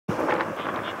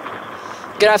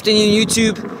Good afternoon,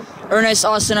 YouTube. Ernest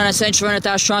Austin on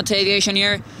CenturyHornet-TorontoAviation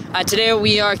here. Today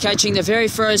we are catching the very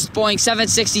first Boeing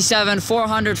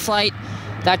 767-400 flight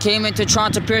that came into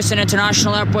Toronto Pearson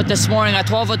International Airport this morning at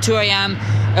 12:02 a.m.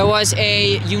 It was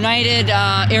a United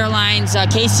Airlines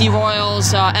KC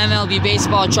Royals MLB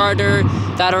baseball charter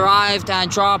that arrived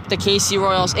and dropped the KC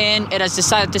Royals in. It has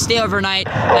decided to stay overnight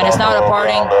and is now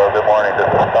departing. Good morning, this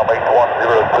is Summit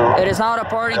 102. It is now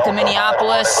departing to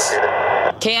Minneapolis,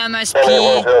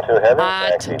 KMSP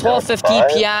at 12:15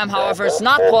 p.m. However, it's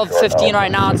not 12:15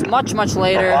 right now. It's much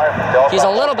later. He's a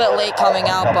little bit late coming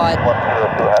out, but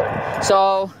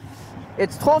so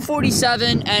it's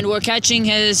 12:47, and we're catching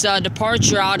his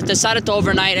departure out. It decided to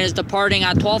overnight and is departing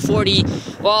at 12:40.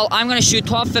 Well, I'm gonna shoot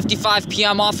 12:55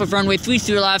 p.m. off of runway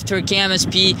 33 left to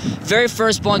KMSP. Very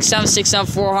first Boeing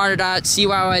 767-400 at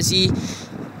CYYZ.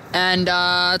 And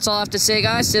that's all I have to say,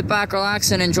 guys. Sit back,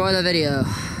 relax, and enjoy the video.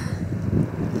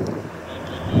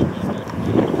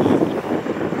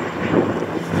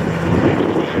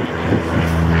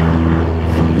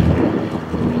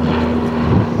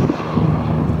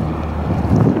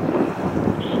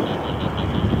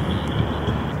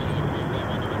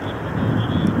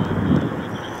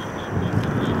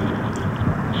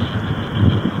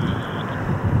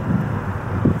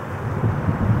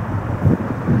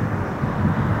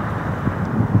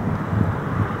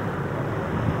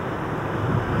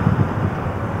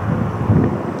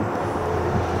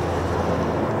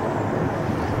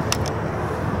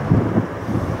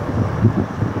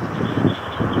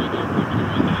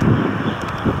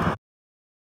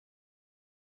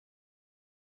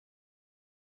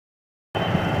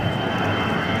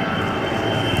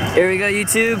 Here we go,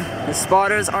 YouTube. The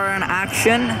spotters are in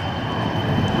action.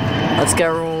 Let's get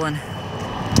rolling.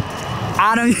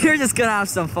 Adam, you're just gonna have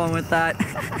some fun with that.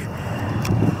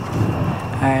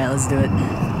 Alright, let's do it.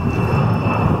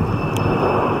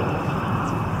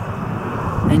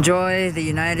 Enjoy the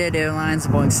United Airlines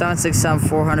Boeing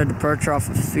 767-400 departure off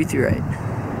of 33 right.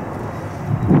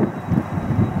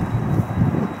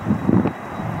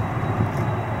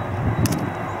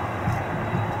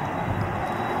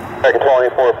 American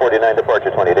 2449,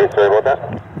 departure 20 days, sorry about that.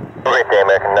 Great day,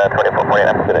 American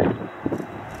 2449 today.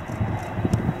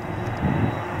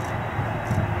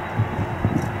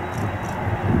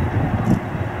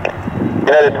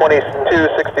 United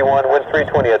 2261, winds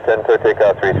 320 at 10, clear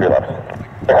takeoff 33 left.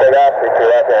 Take off, 33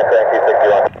 left, and thank you,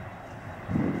 61.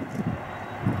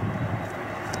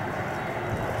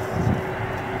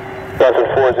 Johnson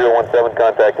 4017,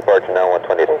 contact departure now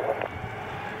 120 days.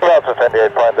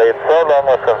 78.8, so long,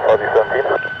 welcome, Saudi 17.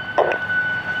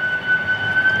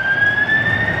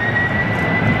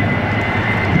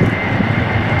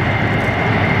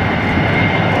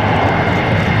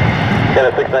 Get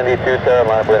a 692, Terra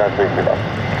line, wait on 33 left.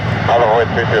 I'll avoid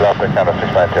 33 left, and count of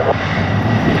 692.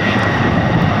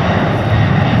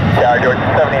 Yeah, George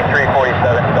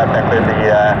 7347, step and clear the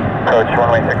coach,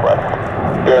 runway 6 left.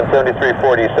 George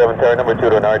 7347, Terra number 2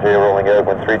 to an RJ rolling out,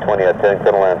 wind 320 at 10,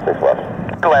 clear land 6 left.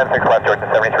 Land 6 left, George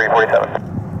 7347.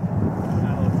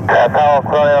 Powell,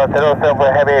 Colonial,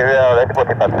 07, heavy, let's put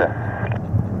it up there.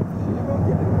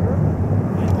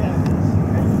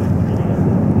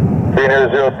 Greener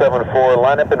 074,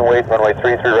 line up and wait, runway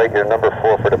 33 right here, number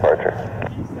 4 for departure.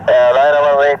 Line up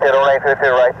and wait, runway 33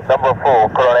 right, number 4,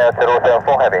 Colonial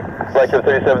 074, heavy. Flight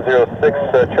 3706,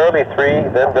 Charlie 3,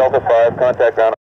 then Delta 5, contact ground.